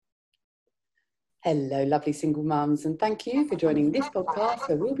Hello, lovely single mums, and thank you for joining this podcast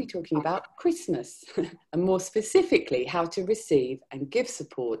where we'll be talking about Christmas and more specifically how to receive and give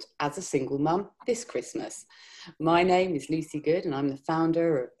support as a single mum this Christmas. My name is Lucy Good and I'm the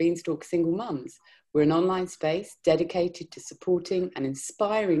founder of Beanstalk Single Mums. We're an online space dedicated to supporting and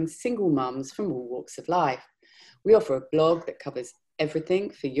inspiring single mums from all walks of life. We offer a blog that covers everything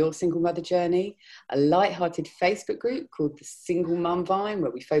for your single mother journey, a light-hearted Facebook group called the Single Mum Vine,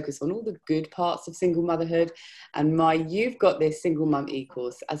 where we focus on all the good parts of single motherhood, and my You've Got This Single Mum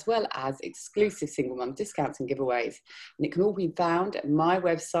e-course, as well as exclusive single mum discounts and giveaways. And it can all be found at my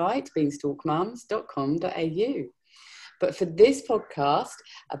website, beanstalkmums.com.au. But for this podcast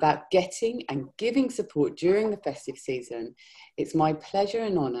about getting and giving support during the festive season, it's my pleasure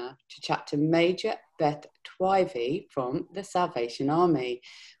and honour to chat to Major Beth Twivy from the Salvation Army.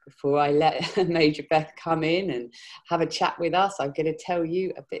 Before I let Major Beth come in and have a chat with us, I'm going to tell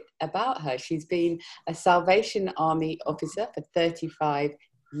you a bit about her. She's been a Salvation Army officer for 35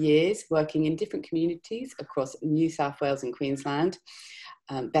 years, working in different communities across New South Wales and Queensland.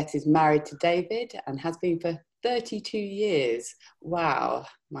 Beth is married to David and has been for 32 years. Wow,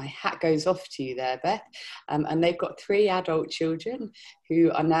 my hat goes off to you there, Beth. And they've got 3 adult children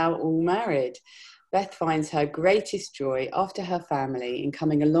who are now all married. Beth finds her greatest joy after her family in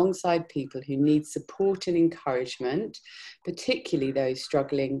coming alongside people who need support and encouragement, particularly those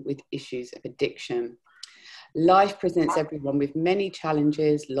struggling with issues of addiction. Life presents everyone with many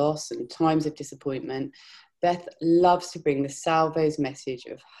challenges, loss, and times of disappointment. Beth loves to bring the Salvo's message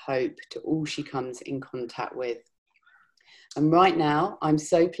of hope to all she comes in contact with. And right now, I'm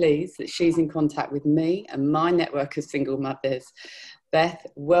so pleased that she's in contact with me and my network of single mothers. Beth,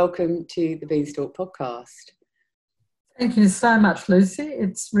 welcome to the Beanstalk podcast. Thank you so much, Lucy.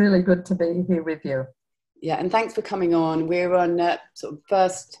 It's really good to be here with you. Yeah, and thanks for coming on. We're on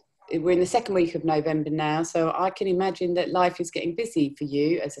we're in the second week of November now, so I can imagine that life is getting busy for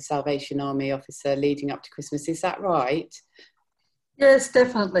you as a Salvation Army officer leading up to Christmas. Is that right? Yes,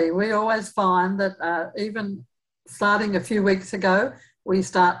 definitely. We always find that even starting a few weeks ago, we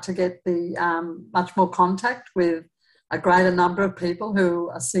start to get the much more contact with a greater number of people who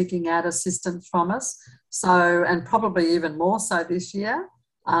are seeking out assistance from us. So, and probably even more so this year,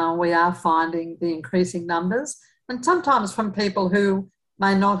 we are finding the increasing numbers, and sometimes from people who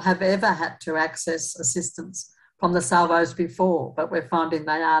may not have ever had to access assistance from the Salvos before, but we're finding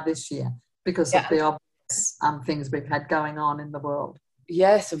they are this year because of the obvious things we've had going on in the world.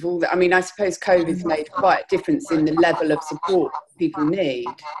 Yes, of all that. I mean, I suppose COVID's made quite a difference in the level of support people need.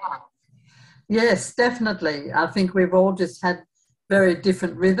 Yes, definitely. I think we've all just had very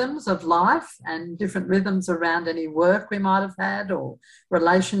different rhythms of life and different rhythms around any work we might have had, or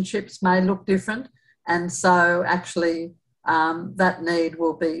relationships may look different. And so actually that need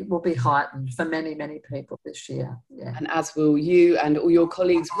will be heightened for many, many people this year. Yeah. And as will you and all your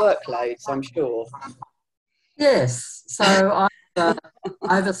colleagues' workloads, I'm sure. Yes. So I have an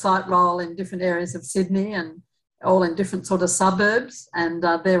oversight role in different areas of Sydney and all in different sort of suburbs, and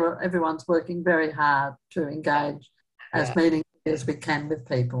everyone's working very hard to engage as meaningfully as we can with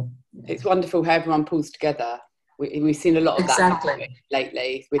people. It's wonderful how everyone pulls together. We've seen a lot of that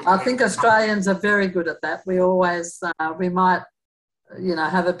lately. I think Australians are very good at that. We always, we might,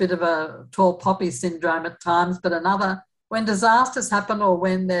 have a bit of a tall poppy syndrome at times, but when disasters happen or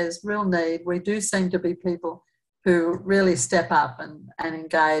when there's real need, we do seem to be people who really step up and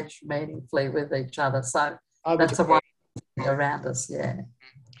engage meaningfully with each other. So that's a wonderful thing around us, yeah.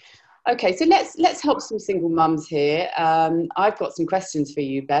 Okay, so let's help some single mums here. I've got some questions for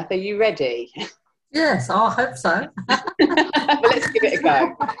you, Beth. Are you ready? Yes, I hope so. Well, let's give it a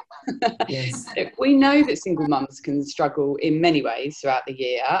go. Yes. We know that single mums can struggle in many ways throughout the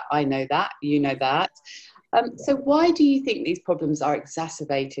year. I know that, you know that. So why do you think these problems are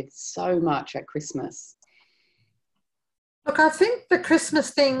exacerbated so much at Christmas? Look, I think the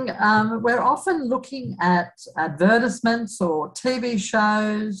Christmas thing, we're often looking at advertisements or TV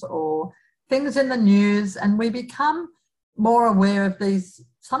shows or things in the news, and we become more aware of these,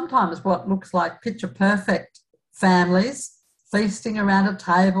 sometimes what looks like picture perfect families feasting around a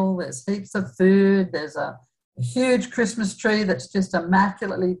table. There's heaps of food. There's a huge Christmas tree that's just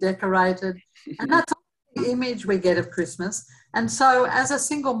immaculately decorated. And that's the image we get of Christmas. And so as a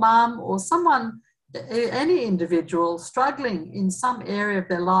single mum or someone, any individual struggling in some area of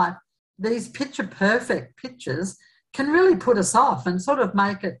their life, these picture perfect pictures can really put us off and sort of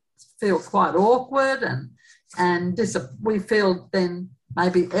make it feel quite awkward, and we feel then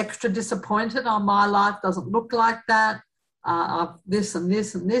maybe extra disappointed. Oh, my life doesn't look like that. This and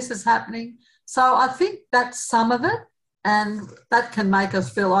this and this is happening. So I think that's some of it. And that can make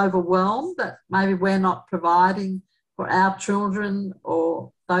us feel overwhelmed that maybe we're not providing for our children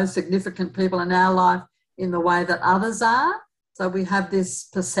or those significant people in our life in the way that others are. So we have this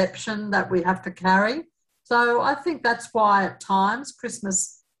perception that we have to carry. So I think that's why at times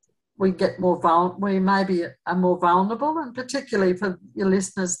Christmas we get we maybe are more vulnerable, and particularly for your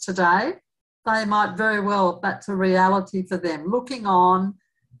listeners today, they might very well, that's a reality for them, looking on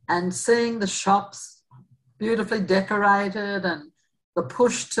and seeing the shops beautifully decorated and the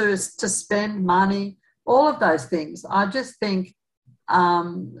push to spend money, all of those things, I just think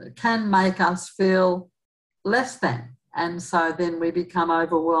can make us feel less than. And so then we become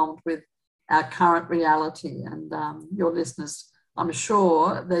overwhelmed with our current reality. And your listeners, I'm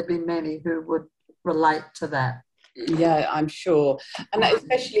sure there'd be many who would relate to that. Yeah, I'm sure. And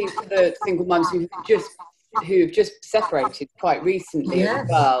especially for the single mums who have just separated quite recently as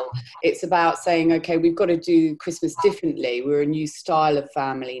well. It's about saying, okay, we've got to do Christmas differently. We're a new style of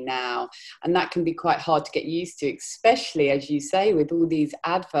family now. And that can be quite hard to get used to, especially, as you say, with all these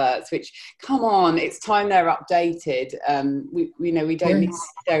adverts, which, come on, it's time they're updated. We don't need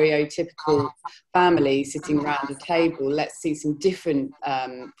stereotypical families sitting around a table. Let's see some different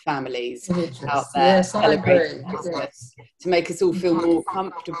families out there celebrating Christmas to make us all feel more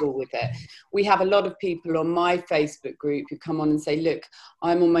comfortable with it. We have a lot of people on my Facebook group who come on and say, look,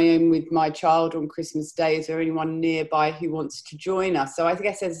 I'm on my own with my child on Christmas Day. Is there anyone nearby who wants to join us? So I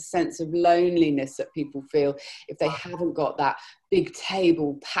guess there's a sense of loneliness that people feel if they haven't got that big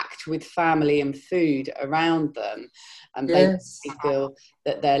table packed with family and food around them, and they feel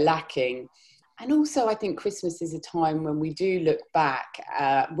that they're lacking. And also, I think Christmas is a time when we do look back,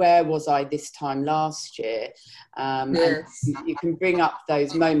 where was I this time last year? And you can bring up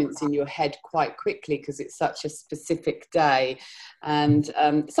those moments in your head quite quickly because it's such a specific day. And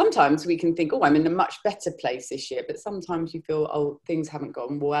sometimes we can think, oh, I'm in a much better place this year. But sometimes you feel, oh, things haven't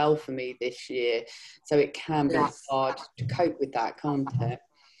gone well for me this year. So it can be hard to cope with that, can't it?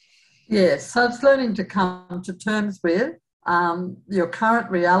 Yes, so it's learning to come to terms with your current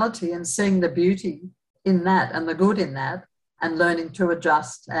reality and seeing the beauty in that and the good in that, and learning to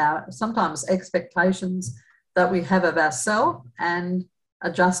adjust our sometimes expectations that we have of ourselves and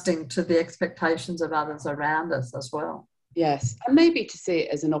adjusting to the expectations of others around us as well. Yes, and maybe to see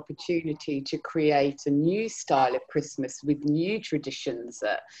it as an opportunity to create a new style of Christmas with new traditions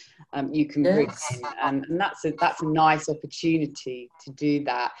that you can bring in, and that's a nice opportunity to do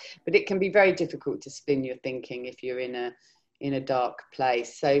that. But it can be very difficult to spin your thinking if you're in a dark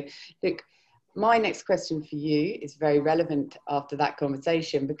place. So, look, my next question for you is very relevant after that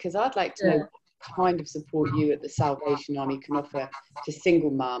conversation, because I'd like to know what kind of support you at the Salvation Army can offer to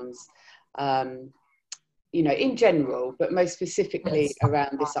single mums. In general, but most specifically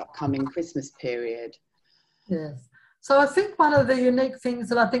around this upcoming Christmas period. Yes. So I think one of the unique things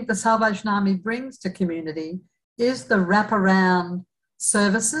that I think the Salvation Army brings to community is the wraparound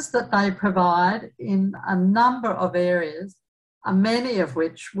services that they provide in a number of areas, many of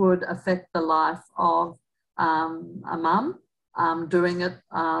which would affect the life of a mum doing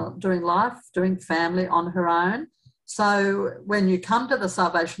family on her own. So when you come to the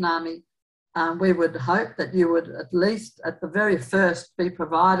Salvation Army, we would hope that you would at least at the very first be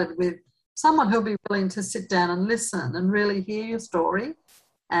provided with someone who'll be willing to sit down and listen and really hear your story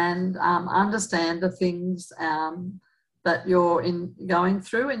and understand the things that you're going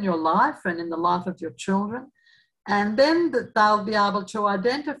through in your life and in the life of your children. And then that they'll be able to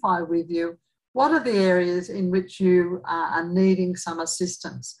identify with you what are the areas in which you are needing some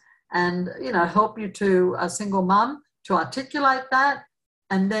assistance, and help you to a single mum to articulate that,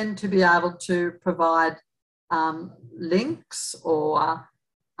 and then to be able to provide links or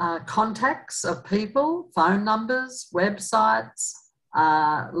contacts of people, phone numbers, websites,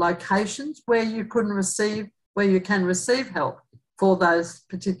 locations where you can receive help for those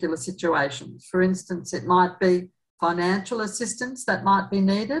particular situations. For instance, it might be financial assistance that might be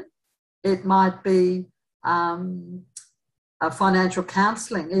needed. It might be financial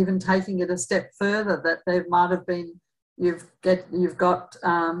counselling, even taking it a step further, that there might have been you've got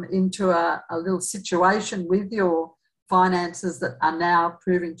into a little situation with your finances that are now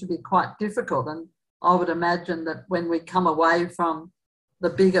proving to be quite difficult. And I would imagine that when we come away from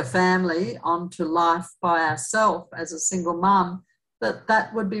the bigger family onto life by ourselves as a single mum,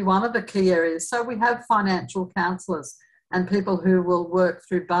 that would be one of the key areas. So we have financial counsellors and people who will work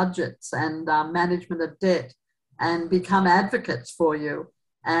through budgets and management of debt and become advocates for you.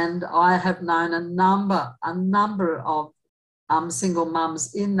 And I have known a number of single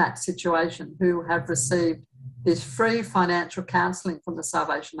mums in that situation who have received this free financial counselling from the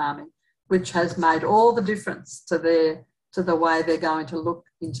Salvation Army, which has made all the difference to their to the way they're going to look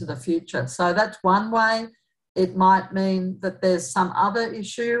into the future. So that's one way. It might mean that there's some other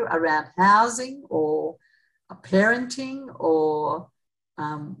issue around housing or parenting or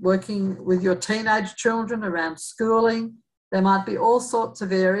working with your teenage children around schooling. There might be all sorts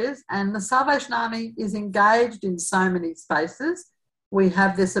of areas, and the Salvation Army is engaged in so many spaces. We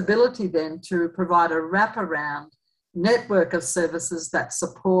have this ability then to provide a wraparound network of services that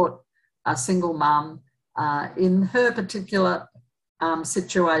support a single mum in her particular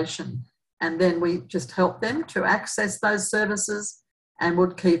situation. And then we just help them to access those services and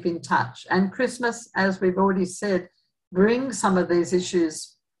would keep in touch. And Christmas, as we've already said, brings some of these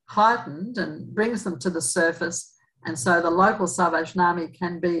issues heightened and brings them to the surface. And so the local Salvation Army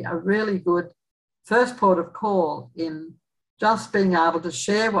can be a really good first port of call in just being able to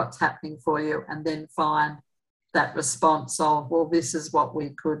share what's happening for you and then find that response of, well, this is what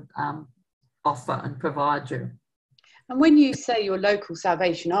we could offer and provide you. And when you say your local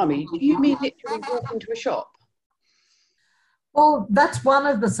Salvation Army, do you mean literally walk into a shop? Well, that's one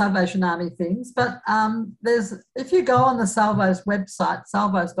of the Salvation Army things, but if you go on the Salvos website,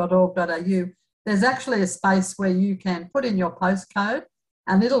 salvos.org.au, there's actually a space where you can put in your postcode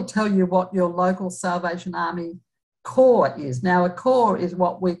and it'll tell you what your local Salvation Army core is. Now, a core is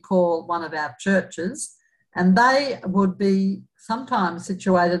what we call one of our churches, and they would be sometimes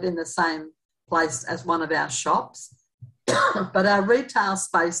situated in the same place as one of our shops. But our retail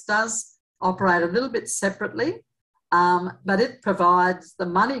space does operate a little bit separately, but it provides the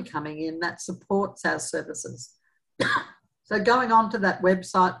money coming in that supports our services. So going on to that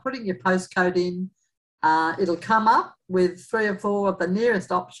website, putting your postcode in, it'll come up with 3 or 4 of the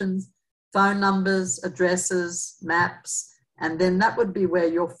nearest options, phone numbers, addresses, maps, and then that would be where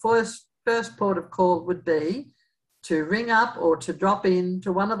your first port of call would be to ring up or to drop in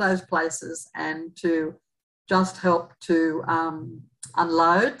to one of those places and to just help to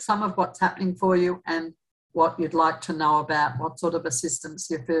unload some of what's happening for you and what you'd like to know about, what sort of assistance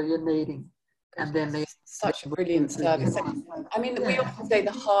you feel you're needing. And then such a brilliant service. I mean, we often say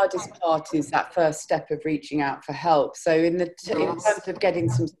the hardest part is that first step of reaching out for help. So in terms of getting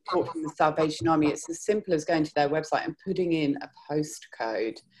some support from the Salvation Army, it's as simple as going to their website and putting in a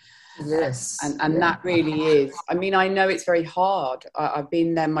postcode. Yes. And that really is, I mean, I know it's very hard. I've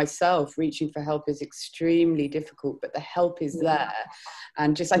been there myself. Reaching for help is extremely difficult, but the help is there.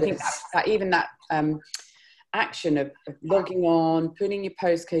 And just, I think that even that action of logging on, putting your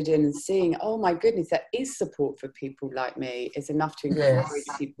postcode in and seeing, oh my goodness, there is support for people like me, is enough to encourage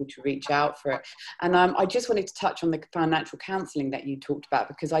people to reach out for it. And I just wanted to touch on the financial counselling that you talked about,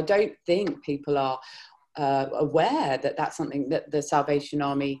 because I don't think people are aware that that's something that the Salvation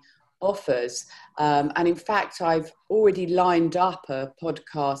Army offers. And in fact, I've already lined up a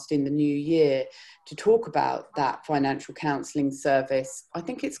podcast in the new year to talk about that financial counselling service. I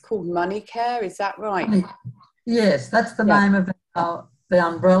think it's called Money Care. Is that right? Yes, that's the name of the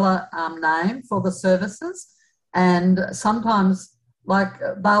umbrella name for the services. And sometimes, like,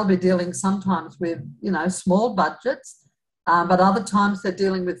 they'll be dealing sometimes with, small budgets, but other times they're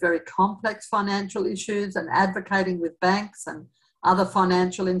dealing with very complex financial issues and advocating with banks and other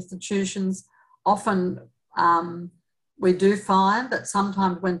financial institutions. Often we do find that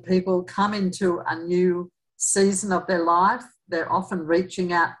sometimes when people come into a new season of their life, they're often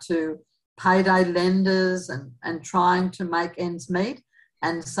reaching out to payday lenders and trying to make ends meet.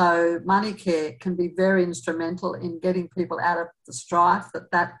 And so Money Care can be very instrumental in getting people out of the strife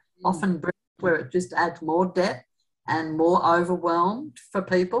that often brings, where it just adds more debt and more overwhelmed for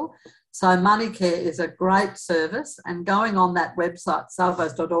people. So Money Care is a great service, and going on that website,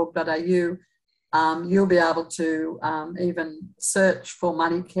 salvos.org.au, you'll be able to even search for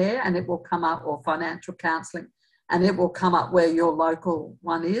Money Care and it will come up, or financial counselling, and it will come up where your local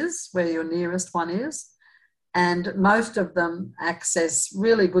one is, where your nearest one is. And most of them access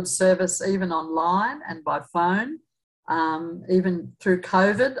really good service, even online and by phone. Even through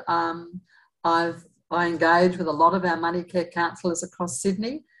COVID, I engage with a lot of our Money Care counsellors across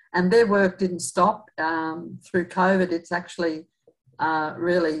Sydney, and their work didn't stop through COVID. It's actually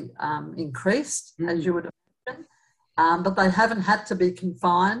really increased, as you would imagine. But they haven't had to be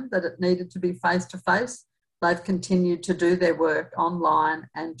confined, that it needed to be face-to-face. They've continued to do their work online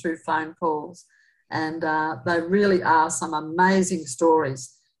and through phone calls. And they really are some amazing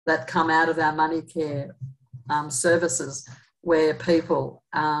stories that come out of our Money Care services, where people,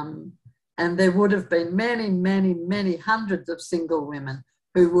 and there would have been many, many, many hundreds of single women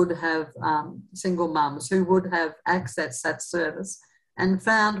who would have, single mums, who would have accessed that service and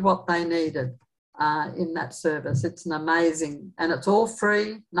found what they needed in that service. It's an amazing, and it's all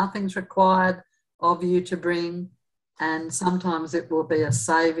free, nothing's required of you to bring. and sometimes it will be a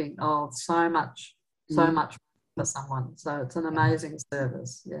saving of so much for someone. So it's an amazing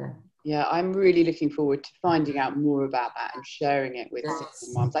service. Yeah, I'm really looking forward to finding out more about that and sharing it with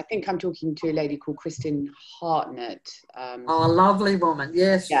single mums. I think I'm talking to a lady called Kristen Hartnett. A lovely woman,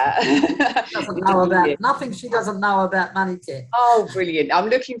 yes. Yeah. Nothing she doesn't know about MoneyCare. Oh, brilliant. I'm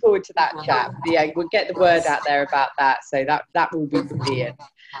looking forward to that chat. Yeah, we'll get the word out there about that. So that will be brilliant.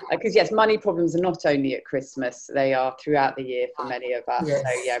 Because, yes, money problems are not only at Christmas, they are throughout the year for many of us. Yes.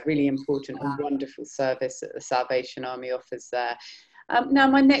 So, yeah, really important and wonderful service that the Salvation Army offers there. Now,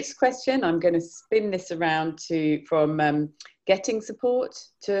 my next question, I'm going to spin this around from getting support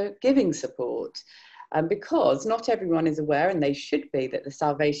to giving support. Because not everyone is aware, and they should be, that the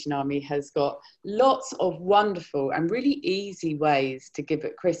Salvation Army has got lots of wonderful and really easy ways to give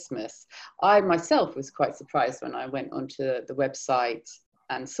at Christmas. I myself was quite surprised when I went onto the website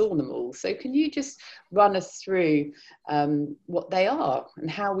and saw them all. So can you just run us through what they are and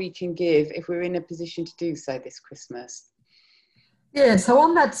how we can give if we're in a position to do so this Christmas? Yeah, so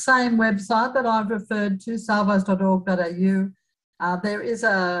on that same website that I've referred to, salvos.org.au, there is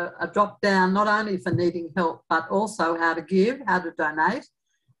a drop down not only for needing help, but also how to give, how to donate.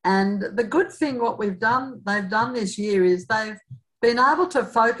 And the good thing, what they've done this year is they've been able to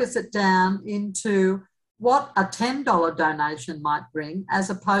focus it down into what a $10 donation might bring, as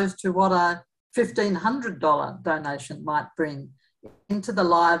opposed to what a $1,500 donation might bring into the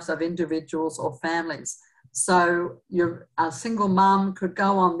lives of individuals or families. So a single mum could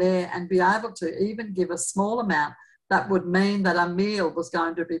go on there and be able to even give a small amount that would mean that a meal was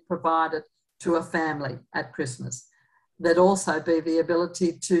going to be provided to a family at Christmas. There'd also be the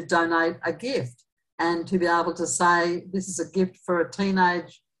ability to donate a gift and to be able to say, this is a gift for a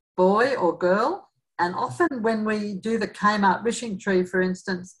teenage boy or girl. And often when we do the Kmart wishing tree, for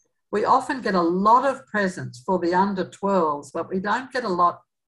instance, we often get a lot of presents for the under 12s, but we don't get a lot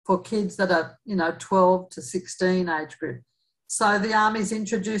for kids that are, 12 to 16 age group. So the Army's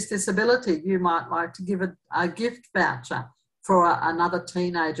introduced this ability. You might like to give a gift voucher for another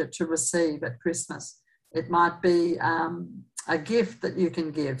teenager to receive at Christmas. It might be a gift that you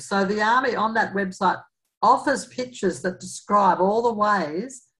can give. So the Army on that website offers pictures that describe all the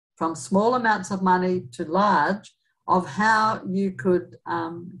ways, from small amounts of money to large, of how you could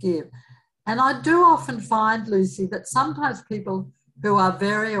give. And I do often find, Lucy, that sometimes people who are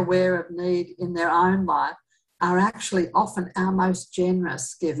very aware of need in their own life are actually often our most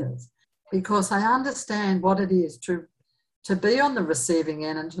generous givers, because they understand what it is to be on the receiving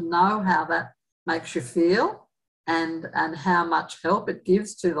end and to know how that makes you feel and how much help it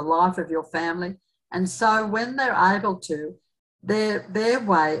gives to the life of your family. And so when they're able to, their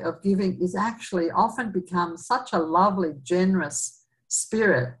way of giving is actually often becomes such a lovely, generous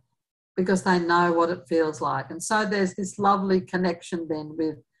spirit, because they know what it feels like. And so there's this lovely connection then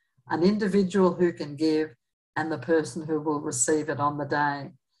with an individual who can give and the person who will receive it on the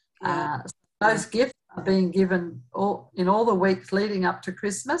day. Yeah. Those gifts are being given in all the weeks leading up to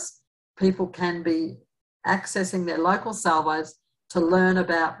Christmas. People can be accessing their local salvos to learn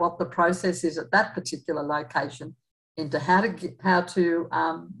about what the process is at that particular location, into how to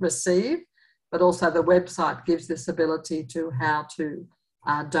receive, but also the website gives this ability to how to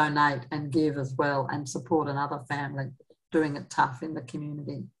donate and give as well, and support another family doing it tough in the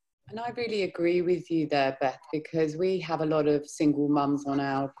community. And I really agree with you there, Beth, because we have a lot of single mums on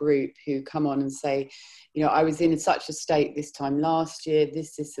our group who come on and say, I was in such a state this time last year,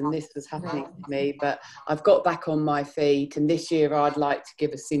 this and this was happening to me, but I've got back on my feet, and this year I'd like to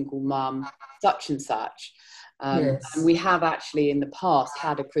give a single mum such and such. Yes. And we have actually in the past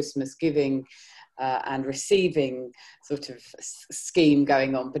had a Christmas giving and receiving sort of scheme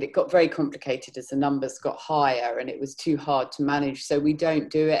going on, but it got very complicated as the numbers got higher and it was too hard to manage, so we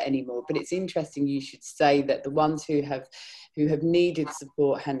don't do it anymore. But it's interesting you should say that the ones who have needed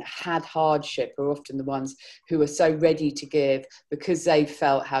support and had hardship are often the ones who are so ready to give because they've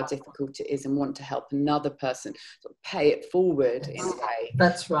felt how difficult it is and want to help another person sort of pay it forward in a way.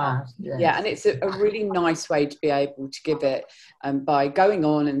 That's right. Yes. Yeah, and it's a really nice way to be able to give it by going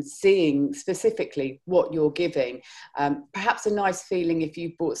on and seeing specifically what you're giving. Perhaps a nice feeling if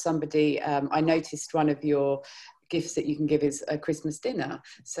you bought somebody, I noticed one of your gifts that you can give is a Christmas dinner.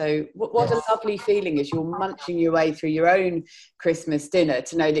 So what a lovely feeling as you're munching your way through your own Christmas dinner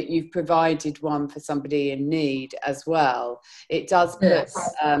to know that you've provided one for somebody in need as well. It does put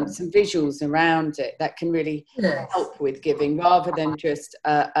some visuals around it that can really help with giving rather than just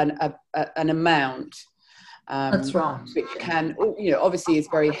an amount. That's right. which can, obviously is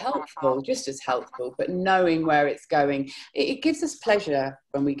very helpful, just as helpful, but knowing where it's going, it gives us pleasure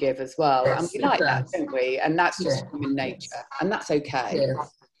when we give as well. Yes, and we like that, does. don't we? And that's just Yeah. human nature, and that's okay.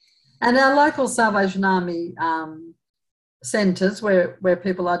 Yes. And our local Salvation Army centres where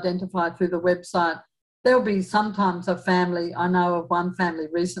people identify through the website, there'll be sometimes a family. I know of one family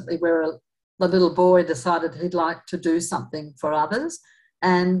recently where the little boy decided he'd like to do something for others,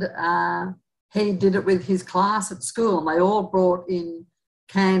 and he did it with his class at school, and they all brought in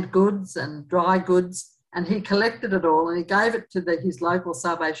canned goods and dry goods, and he collected it all and he gave it to his local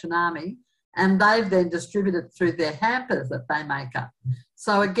Salvation Army, and they've then distributed through their hampers that they make up.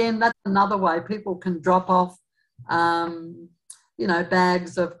 So again, that's another way people can drop off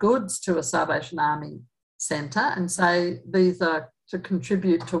bags of goods to a Salvation Army centre and say these are to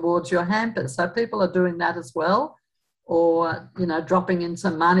contribute towards your hampers. So people are doing that as well, or dropping in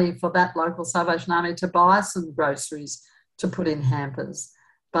some money for that local Salvation Army to buy some groceries to put in hampers.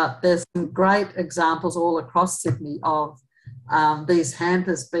 But there's some great examples all across Sydney of these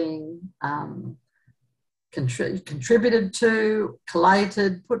hampers being contributed to,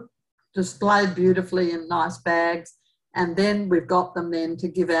 collated, displayed beautifully in nice bags, and then we've got them then to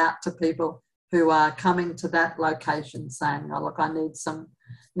give out to people who are coming to that location saying, oh, look, I need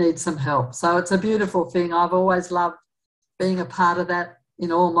some help. So it's a beautiful thing. I've always loved being a part of that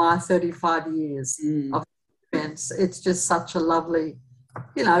in all my 35 years of events. It's just such a lovely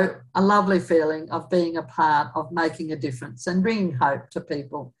feeling of being a part of making a difference and bringing hope to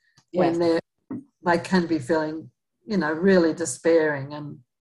people when they can be feeling, really despairing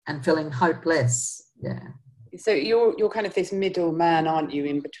and feeling hopeless. Yeah. So you're kind of this middleman, aren't you,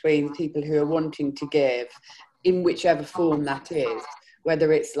 in between people who are wanting to give in whichever form that is,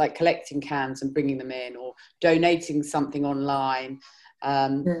 whether it's like collecting cans and bringing them in, or donating something online,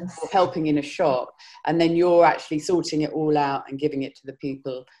 or helping in a shop, and then you're actually sorting it all out and giving it to the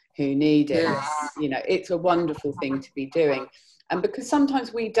people who need it. Yes. It's a wonderful thing to be doing. And because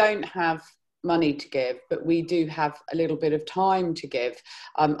sometimes we don't have money to give, but we do have a little bit of time to give.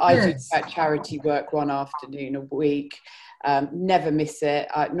 I do that charity work one afternoon a week. Never miss it.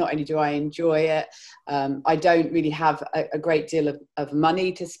 Not only do I enjoy it, I don't really have a great deal of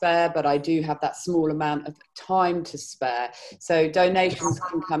money to spare, but I do have that small amount of time to spare. So donations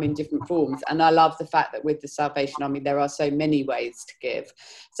can come in different forms. And I love the fact that with the Salvation Army, there are so many ways to give.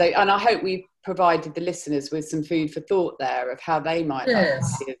 So, and I hope we've provided the listeners with some food for thought there of how they might like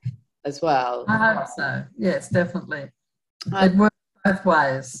to give as well. I hope so. Yes, definitely. It works both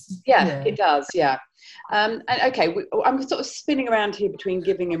ways. Yeah, it does. Yeah. And okay, I'm sort of spinning around here between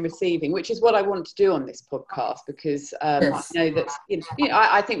giving and receiving, which is what I want to do on this podcast, because I know that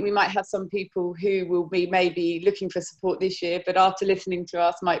I think we might have some people who will be maybe looking for support this year, but after listening to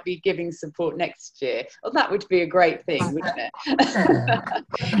us might be giving support next year. Well, that would be a great thing, wouldn't it?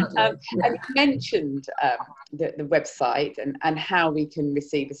 And you mentioned the website and how we can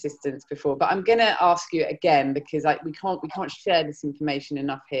receive assistance before, but I'm going to ask you again, because we can't share this information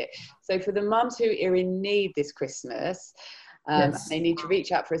enough here. So for the mums who are in need this Christmas, they need to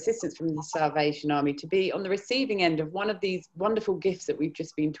reach out for assistance from the Salvation Army to be on the receiving end of one of these wonderful gifts that we've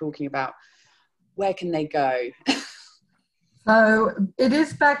just been talking about. Where can they go? So it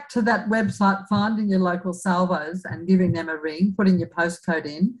is back to that website, finding your local salvos and giving them a ring, putting your postcode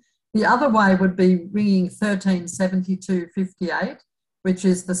in. The other way would be ringing 137258, which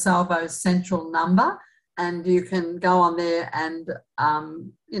is the Salvo's central number. And you can go on there and,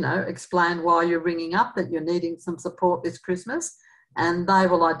 explain why you're ringing up, that you're needing some support this Christmas. And they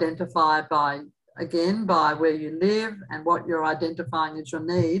will identify by where you live and what you're identifying as your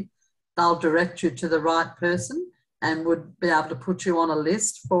need. They'll direct you to the right person and would be able to put you on a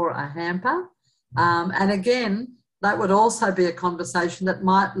list for a hamper. And again, that would also be a conversation that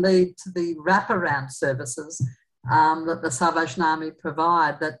might lead to the wraparound services that the Salvation Army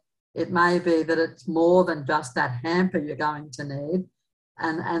provide, that it may be that it's more than just that hamper you're going to need,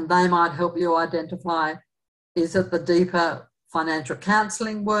 and they might help you identify, is it the deeper financial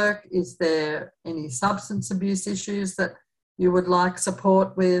counselling work? Is there any substance abuse issues that you would like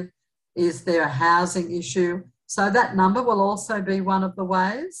support with? Is there a housing issue? So that number will also be one of the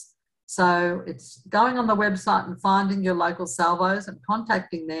ways. So it's going on the website and finding your local salvos and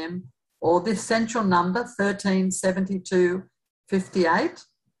contacting them, or this central number, 137258,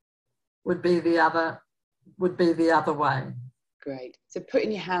 would be the other way. Great. So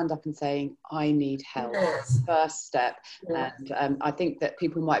putting your hand up and saying, I need help, first step. Yes. And I think that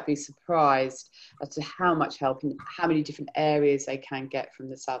people might be surprised as to how much help and how many different areas they can get from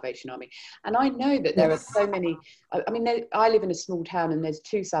the Salvation Army. And I know that there are so many, I live in a small town and there's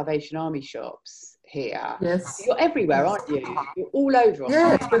 2 Salvation Army shops here. Yes. You're everywhere, aren't you? You're all over.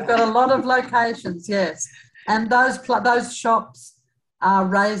 Yes, we've got a lot of locations, yes. And those shops are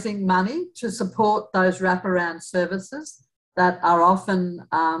raising money to support those wraparound services that are often,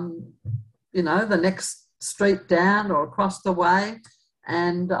 the next street down or across the way.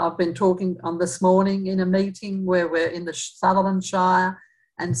 And I've been talking on this morning in a meeting where we're in the Sutherland Shire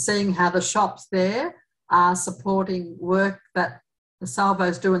and seeing how the shops there are supporting work that the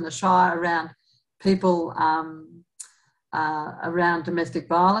Salvos do in the Shire around people around domestic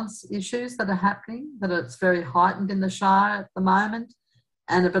violence issues that are happening, that it's very heightened in the Shire at the moment,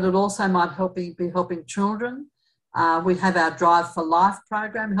 but it also might be helping children. We have our Drive for Life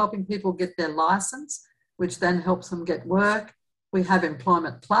program, helping people get their licence, which then helps them get work. We have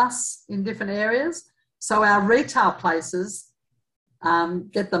Employment Plus in different areas. So our retail places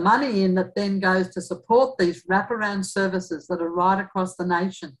get the money in that then goes to support these wraparound services that are right across the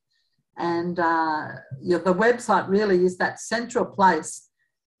nation. And the website really is that central place,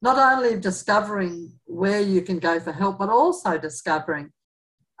 not only discovering where you can go for help, but also discovering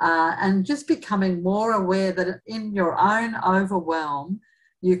and just becoming more aware that in your own overwhelm,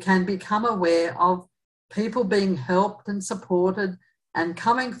 you can become aware of people being helped and supported and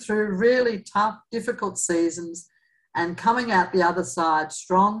coming through really tough, difficult seasons and coming out the other side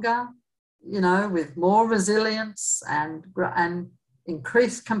stronger, with more resilience and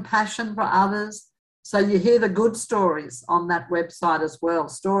increased compassion for others. So you hear the good stories on that website as well,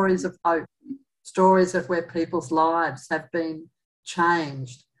 stories of hope, stories of where people's lives have been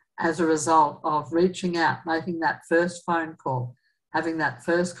changed as a result of reaching out, making that first phone call, having that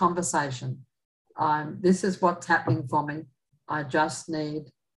first conversation. This is what's happening for me. I just need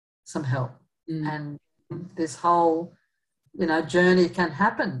some help. And this whole, journey can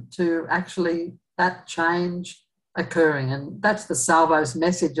happen to actually that change occurring. And that's the Salvo's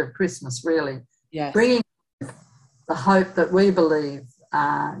message of Christmas, really. Yes. Bringing the hope that we believe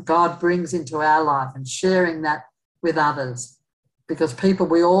God brings into our life and sharing that with others. Because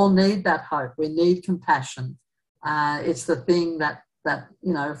we all need that hope. We need compassion. It's the thing that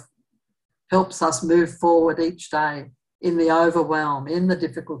helps us move forward each day in the overwhelm, in the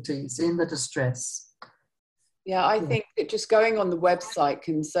difficulties, in the distress. Yeah, I think that just going on the website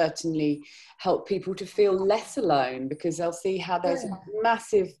can certainly help people to feel less alone, because they'll see how there's a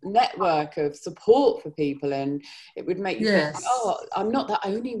massive network of support for people, and it would make you think, I'm not the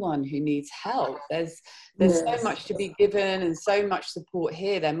only one who needs help. There's so much to be given and so much support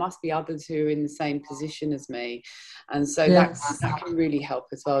here. There must be others who are in the same position as me. And so that can really help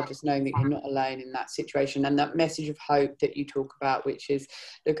as well, just knowing that you're not alone in that situation. And that message of hope that you talk about, which is,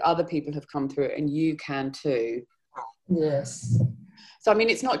 look, other people have come through it and you can too. Yes. So, I mean,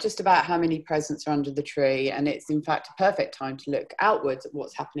 it's not just about how many presents are under the tree, and it's in fact a perfect time to look outwards at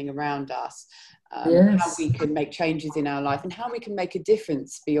what's happening around us, how we can make changes in our life and how we can make a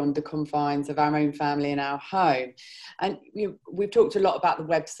difference beyond the confines of our own family and our home. And we've talked a lot about the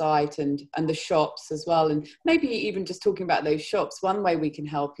website and the shops as well, and maybe even just talking about those shops. One way we can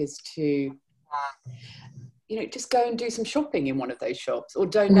help is to just go and do some shopping in one of those shops, or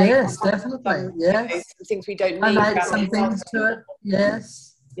donate. Yes, definitely. Some things we don't need. Donate some things to it.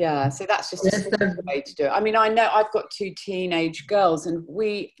 Yes. Yeah, so that's just a way to do it. I mean, I know I've got 2 teenage girls and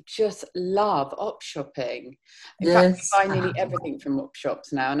we just love op shopping. In fact, we buy nearly everything from op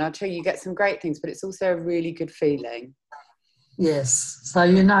shops now, and I'll tell you get some great things, but it's also a really good feeling. Yes, so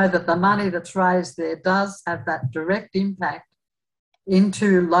you know that the money that's raised there does have that direct impact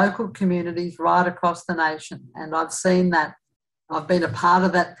into local communities right across the nation. And I've seen that. I've been a part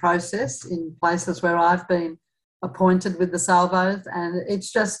of that process in places where I've been appointed with the Salvos, and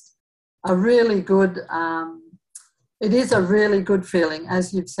it's just a really good, it is a really good feeling,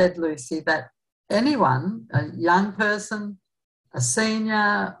 as you've said, Lucy, that anyone, a young person, a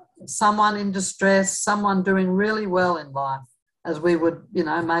senior, someone in distress, someone doing really well in life, as we would,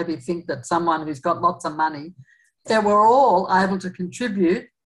 maybe think that someone who's got lots of money, that we're all able to contribute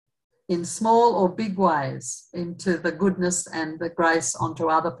in small or big ways into the goodness and the grace onto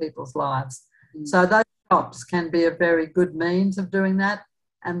other people's lives. So those shops can be a very good means of doing that,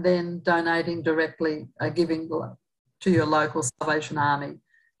 and then donating directly, giving to your local Salvation Army.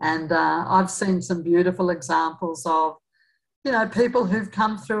 And I've seen some beautiful examples of, people who've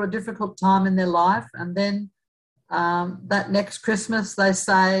come through a difficult time in their life, and then that next Christmas they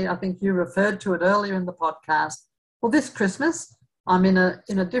say, I think you referred to it earlier in the podcast, well, this Christmas I'm in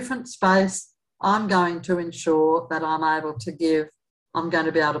a different space. I'm going to ensure that I'm able to give. I'm going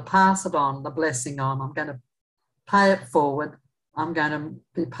to be able to pass it on, the blessing on. I'm going to pay it forward. I'm going to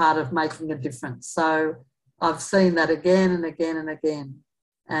be part of making a difference. So I've seen that again and again and again.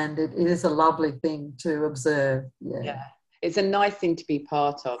 and it is a lovely thing to observe. Yeah, it's a nice thing to be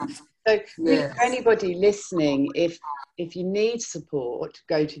part of. So really, Yes. for anybody listening, if you need support,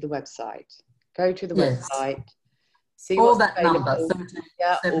 go to the website. Go to the Yes. website, see Call what's that number, available. 17,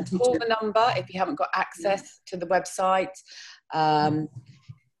 Yeah, or 72. call the number if you haven't got access to the website.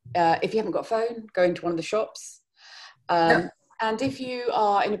 If you haven't got a phone, go into one of the shops. Yep. And if you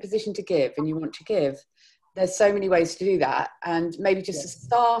are in a position to give and you want to give, there's so many ways to do that. And maybe just a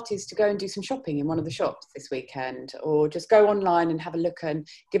start is to go and do some shopping in one of the shops this weekend, or just go online and have a look and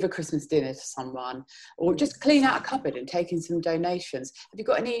give a Christmas dinner to someone, or just clean out a cupboard and take in some donations. Have you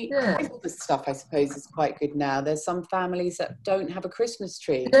got any Christmas stuff? I suppose is quite good now. There's some families that don't have a Christmas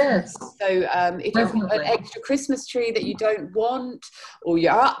tree. Yes. So if you've got an extra Christmas tree that you don't want, or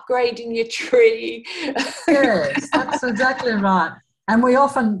you're upgrading your tree. Yes, that's exactly right. And we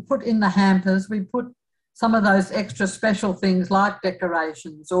often put in the hampers, we put some of those extra special things like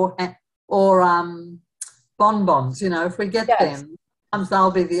decorations or bonbons, you know, if we get them, sometimes they'll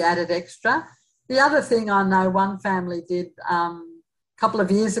be the added extra. The other thing I know one family did a couple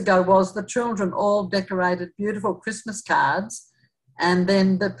of years ago was the children all decorated beautiful Christmas cards, and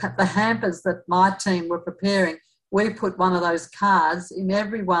then the hampers that my team were preparing, we put one of those cards in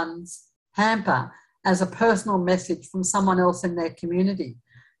everyone's hamper as a personal message from someone else in their community.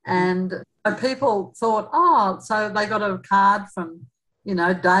 And people thought, oh, so they got a card from, you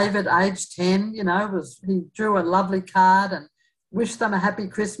know, David, aged 10, you know, he drew a lovely card and wished them a happy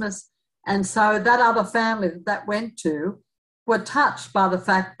Christmas. And so that other family that went to were touched by the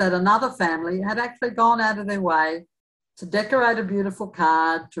fact that another family had actually gone out of their way to decorate a beautiful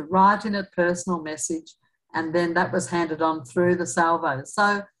card, to write in a personal message, and then that was handed on through the salvos.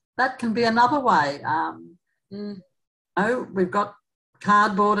 So that can be another way. We've got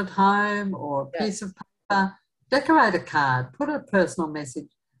cardboard at home or a piece of paper, decorate a card, put a personal message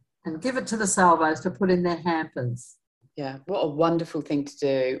and give it to the salvos to put in their hampers. Yeah, what a wonderful thing to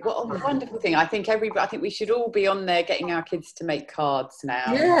do. What a wonderful thing. I think we should all be on there getting our kids to make cards now.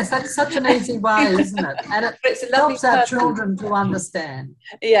 Yes, that's such an easy way, isn't it? And it helps our children to understand.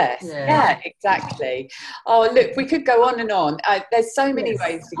 Yes, yeah, exactly. Oh, look, we could go on and on. There's so many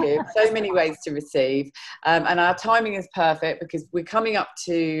ways to give, so many ways to receive. And our timing is perfect because we're coming up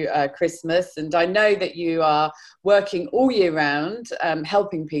to Christmas, and I know that you are working all year round,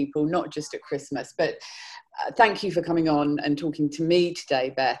 helping people, not just at Christmas, but thank you for coming on and talking to me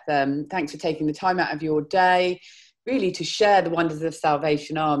today, Beth. Thanks for taking the time out of your day, really, to share the wonders of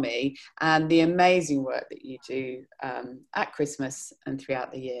Salvation Army and the amazing work that you do at Christmas and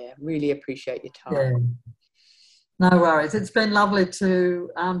throughout the year. Really appreciate your time. Yeah. No worries. It's been lovely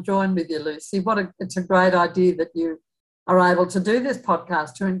to join with you, Lucy. It's a great idea that you are able to do this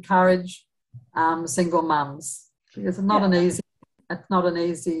podcast to encourage single mums, because it's not an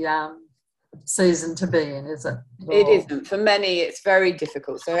easy season to be in, is it? It isn't. For many, it's very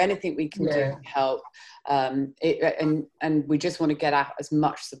difficult. So anything we can do to help, and we just want to get out as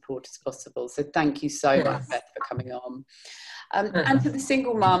much support as possible. So thank you so much, Beth, for coming on. And for the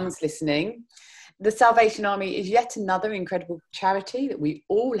single mums listening, the Salvation Army is yet another incredible charity that we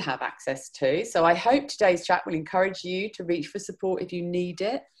all have access to. So I hope today's chat will encourage you to reach for support if you need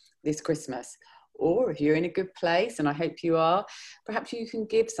it this Christmas. Or if you're in a good place, and I hope you are, perhaps you can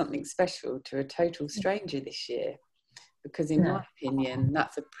give something special to a total stranger this year. Because in my opinion,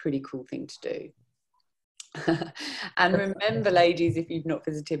 that's a pretty cool thing to do. And remember, ladies, if you've not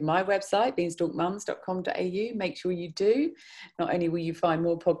visited my website, beanstalkmums.com.au, make sure you do. Not only will you find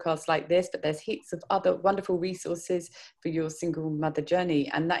more podcasts like this, but there's heaps of other wonderful resources for your single mother journey,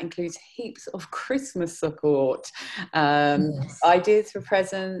 and that includes heaps of Christmas support, ideas for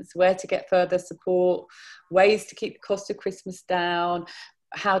presents, where to get further support, ways to keep the cost of Christmas down,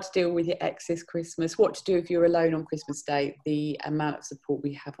 how to deal with your ex this Christmas, what to do if you're alone on Christmas Day. The amount of support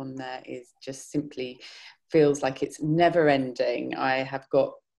we have on there is just simply feels like it's never ending. I have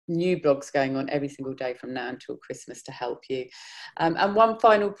got new blogs going on every single day from now until Christmas to help you. And one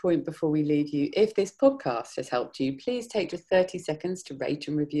final point before we leave you, if this podcast has helped you, please take just 30 seconds to rate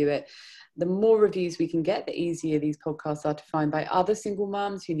and review it. The more reviews we can get, the easier these podcasts are to find by other single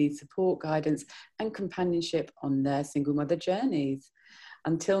mums who need support, guidance and companionship on their single mother journeys.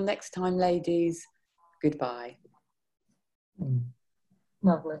 Until next time, ladies, goodbye.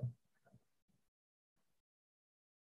 Lovely.